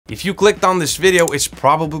If you clicked on this video, it's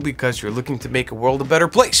probably because you're looking to make a world a better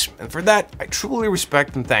place. And for that, I truly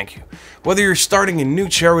respect and thank you. Whether you're starting a new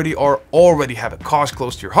charity or already have a cause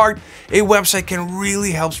close to your heart, a website can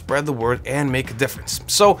really help spread the word and make a difference.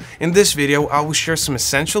 So in this video, I will share some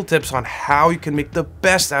essential tips on how you can make the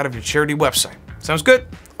best out of your charity website. Sounds good?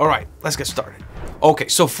 All right, let's get started. Okay,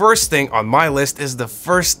 so first thing on my list is the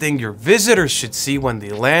first thing your visitors should see when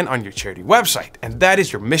they land on your charity website, and that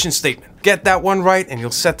is your mission statement. Get that one right and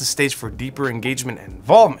you'll set the stage for deeper engagement and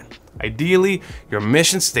involvement. Ideally, your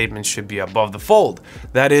mission statement should be above the fold,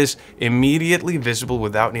 that is, immediately visible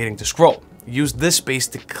without needing to scroll. Use this space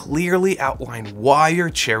to clearly outline why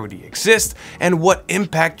your charity exists and what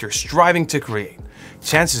impact you're striving to create.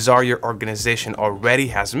 Chances are your organization already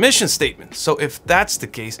has a mission statement, so if that's the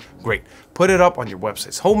case, great. Put it up on your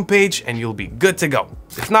website's homepage and you'll be good to go.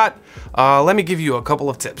 If not, let me give you a couple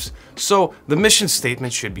of tips. So the mission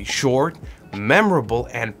statement should be short, memorable,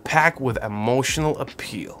 and packed with emotional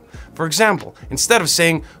appeal. For example, instead of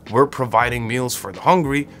saying, "We're providing meals for the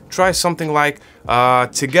hungry," try something like,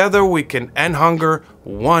 "Together we can end hunger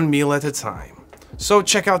one meal at a time." So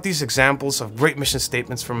check out these examples of great mission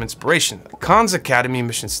statements from inspiration. Khan's Academy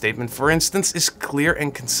mission statement, for instance, is clear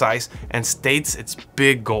and concise and states its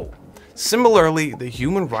big goal. Similarly, the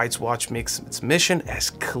Human Rights Watch makes its mission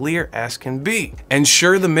as clear as can be.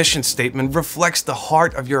 Ensure the mission statement reflects the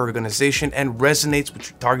heart of your organization and resonates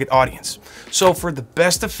with your target audience. So for the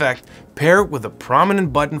best effect, pair it with a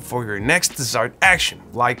prominent button for your next desired action,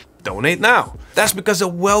 like donate now. That's because a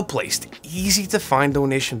well-placed, easy-to-find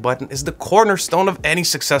donation button is the cornerstone of any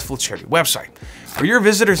successful charity website. Are your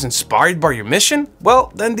visitors inspired by your mission?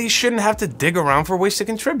 Well, then they shouldn't have to dig around for ways to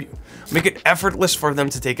contribute. Make it effortless for them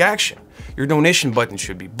to take action. Your donation button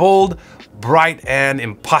should be bold, bright, and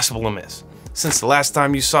impossible to miss. Since the last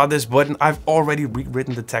time you saw this button, I've already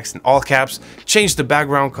rewritten the text in all caps, changed the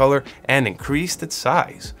background color, and increased its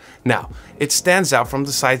size. Now, it stands out from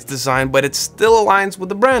the site's design, but it still aligns with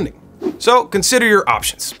the branding. So consider your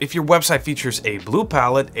options. If your website features a blue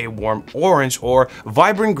palette, a warm orange, or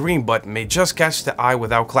vibrant green button may just catch the eye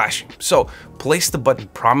without clashing. So place the button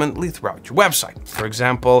prominently throughout your website. For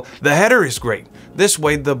example, the header is great. This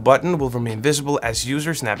way the button will remain visible as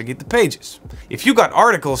users navigate the pages. If you got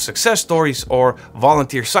articles, success stories, or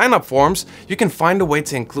volunteer sign-up forms, you can find a way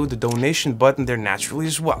to include the donation button there naturally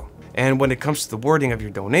as well. And when it comes to the wording of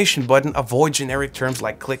your donation button, avoid generic terms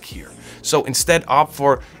like "click here." So instead opt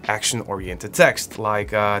for action-oriented text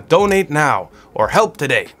like donate now or help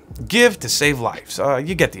today, give to save lives.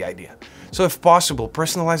 You get the idea. So if possible,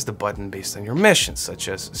 personalize the button based on your mission, such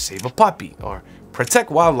as save a puppy or protect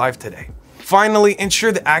wildlife today. Finally,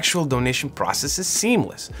 ensure the actual donation process is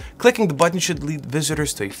seamless. Clicking the button should lead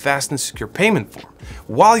visitors to a fast and secure payment form.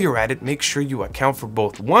 While you're at it, make sure you account for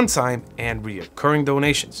both one-time and recurring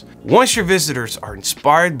donations. Once your visitors are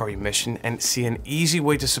inspired by your mission and see an easy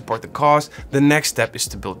way to support the cause, the next step is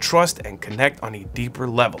to build trust and connect on a deeper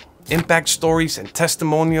level. Impact stories and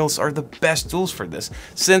testimonials are the best tools for this,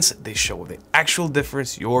 since they show the actual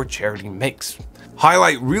difference your charity makes.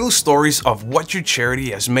 Highlight real stories of what your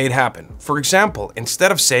charity has made happen. For example,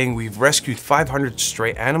 instead of saying "we've rescued 500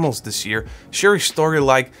 stray animals this year," share a story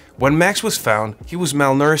like, "When Max was found, he was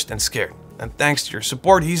malnourished and scared, and thanks to your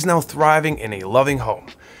support, he's now thriving in a loving home."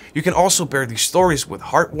 You can also pair these stories with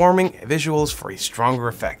heartwarming visuals for a stronger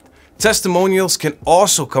effect. Testimonials can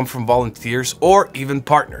also come from volunteers or even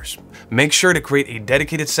partners. Make sure to create a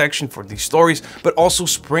dedicated section for these stories, but also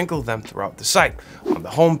sprinkle them throughout the site, on the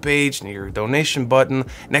homepage, near your donation button,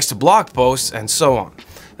 next to blog posts, and so on.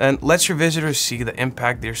 And let your visitors see the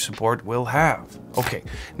impact their support will have. Okay,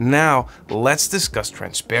 now let's discuss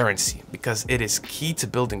transparency, because it is key to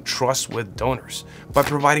building trust with donors. By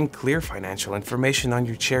providing clear financial information on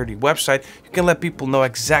your charity website, you can let people know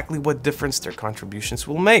exactly what difference their contributions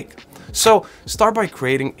will make. So start by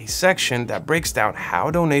creating a section that breaks down how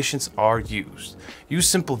donations are used. Use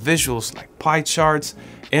simple visuals like pie charts,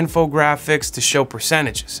 infographics to show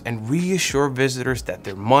percentages, and reassure visitors that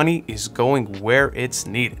their money is going where it's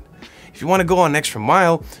needed. If you want to go an extra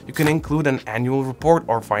mile, you can include an annual report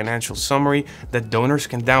or financial summary that donors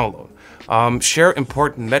can download. Share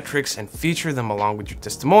important metrics and feature them along with your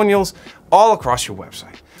testimonials all across your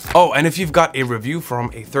website. Oh, and if you've got a review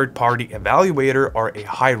from a third-party evaluator or a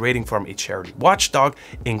high rating from a charity watchdog,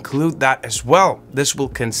 include that as well. This will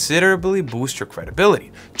considerably boost your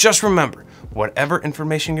credibility. Just remember, Whatever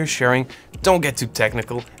information you're sharing, don't get too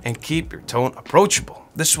technical and keep your tone approachable.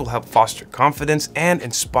 This will help foster confidence and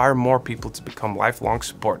inspire more people to become lifelong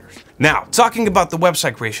supporters. Now, talking about the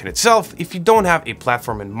website creation itself, if you don't have a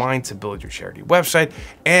platform in mind to build your charity website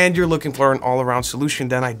and you're looking for an all-around solution,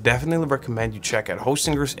 then I definitely recommend you check out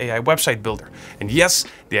Hostinger's AI website builder. And yes,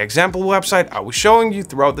 the example website I was showing you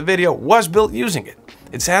throughout the video was built using it.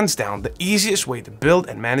 It's hands down the easiest way to build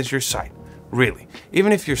and manage your site. Really,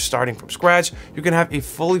 even if you're starting from scratch, you can have a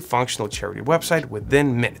fully functional charity website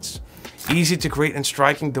within minutes. Easy to create and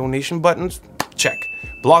striking donation buttons? Check.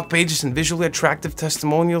 Blog pages and visually attractive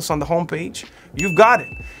testimonials on the homepage? You've got it.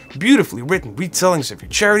 Beautifully written retellings of your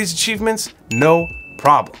charity's achievements? No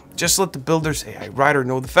problem. Just let the builder's AI writer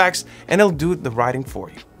know the facts and it'll do the writing for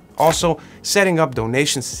you. Also, setting up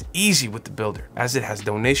donations is easy with the builder, as it has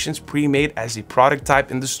donations pre-made as a product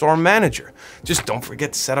type in the store manager. Just don't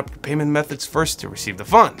forget to set up your payment methods first to receive the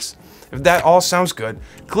funds. If that all sounds good,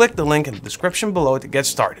 click the link in the description below to get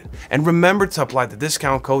started. And remember to apply the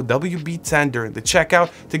discount code WB10 during the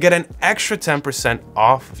checkout to get an extra 10%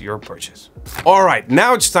 off of your purchase. Alright,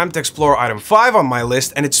 now it's time to explore item 5 on my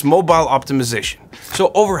list, and it's mobile optimization.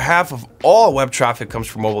 So over half of all web traffic comes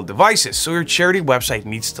from mobile devices, so your charity website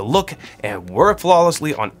needs to look and work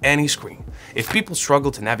flawlessly on any screen. If people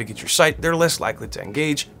struggle to navigate your site, they're less likely to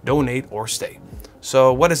engage, donate, or stay.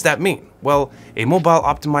 So what does that mean? Well, a mobile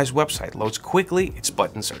optimized website loads quickly, its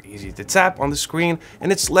buttons are easy to tap on the screen,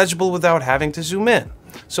 and it's legible without having to zoom in.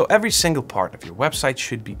 So every single part of your website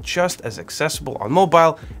should be just as accessible on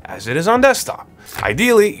mobile as it is on desktop.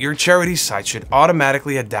 Ideally, your charity site should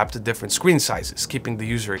automatically adapt to different screen sizes, keeping the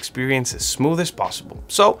user experience as smooth as possible.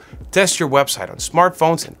 So test your website on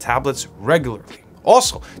smartphones and tablets regularly.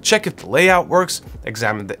 Also, check if the layout works,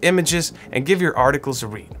 examine the images, and give your articles a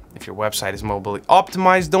read. If your website is mobilely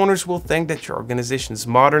optimized, donors will think that your organization is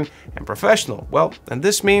modern and professional. Well, and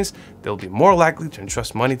this means they'll be more likely to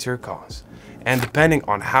entrust money to your cause. And depending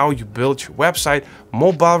on how you build your website,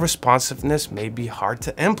 mobile responsiveness may be hard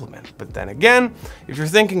to implement. But then again, if you're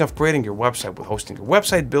thinking of creating your website with Hostinger's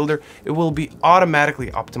website builder, it will be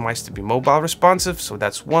automatically optimized to be mobile responsive, so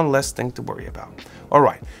that's one less thing to worry about.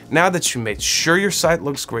 Alright, now that you made sure your site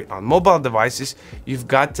looks great on mobile devices, you've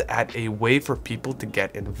got to add a way for people to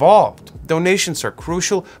get involved. Donations are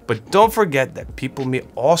crucial, but don't forget that people may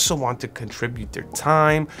also want to contribute their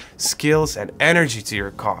time, skills, and energy to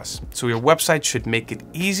your cause. So your website should make it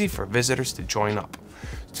easy for visitors to join up.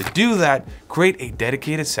 To do that, create a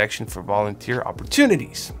dedicated section for volunteer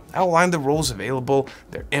opportunities. Outline the roles available,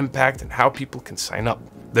 their impact, and how people can sign up.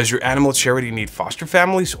 Does your animal charity need foster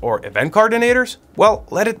families or event coordinators? Well,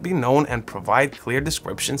 let it be known and provide clear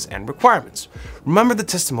descriptions and requirements. Remember the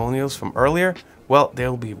testimonials from earlier? Well,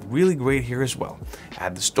 they'll be really great here as well.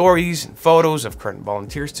 Add the stories and photos of current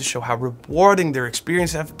volunteers to show how rewarding their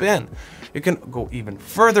experience have been. You can go even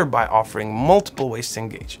further by offering multiple ways to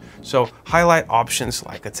engage. So highlight options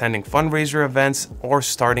like attending fundraiser events or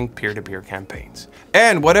starting peer-to-peer campaigns.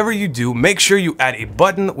 And whatever you do, make sure you add a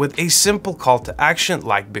button with a simple call to action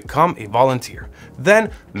like become a volunteer.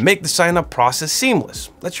 Then make the sign-up process seamless.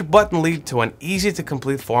 Let your button lead to an easy to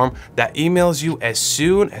complete form that emails you as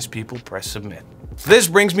soon as people press submit. This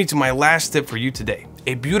brings me to my last tip for you today.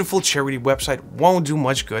 A beautiful charity website won't do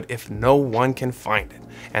much good if no one can find it.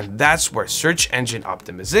 And that's where search engine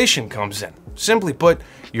optimization comes in. Simply put,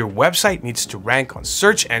 your website needs to rank on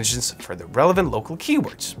search engines for the relevant local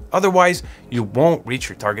keywords. Otherwise, you won't reach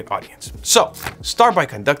your target audience. So, start by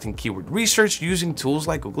conducting keyword research using tools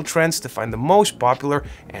like Google Trends to find the most popular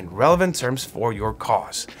and relevant terms for your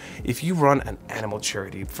cause. If you run an animal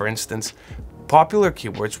charity, for instance, popular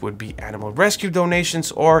keywords would be animal rescue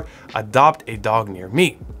donations or adopt a dog near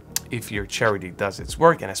me. If your charity does its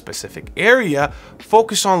work in a specific area,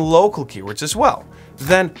 focus on local keywords as well.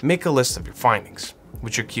 Then make a list of your findings.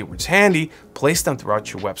 With your keywords handy, place them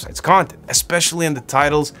throughout your website's content, especially in the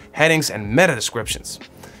titles, headings, and meta descriptions.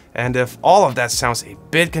 And if all of that sounds a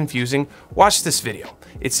bit confusing, watch this video.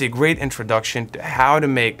 It's a great introduction to how to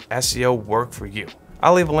make SEO work for you.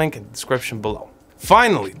 I'll leave a link in the description below.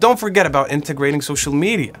 Finally, don't forget about integrating social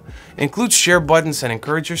media. Include share buttons and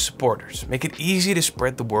encourage your supporters. Make it easy to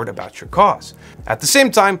spread the word about your cause. At the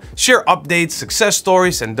same time, share updates, success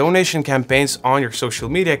stories, and donation campaigns on your social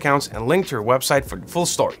media accounts and link to your website for the full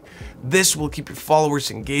story. This will keep your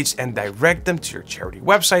followers engaged and direct them to your charity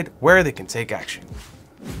website where they can take action.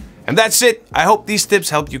 And that's it. I hope these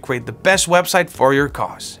tips helped you create the best website for your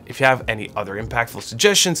cause. If you have any other impactful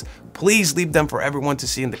suggestions, please leave them for everyone to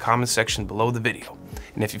see in the comment section below the video.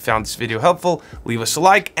 And if you found this video helpful, leave us a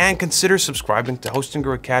like and consider subscribing to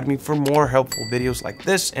Hostinger Academy for more helpful videos like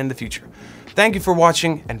this in the future. Thank you for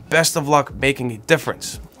watching, and best of luck making a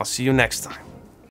difference. I'll see you next time.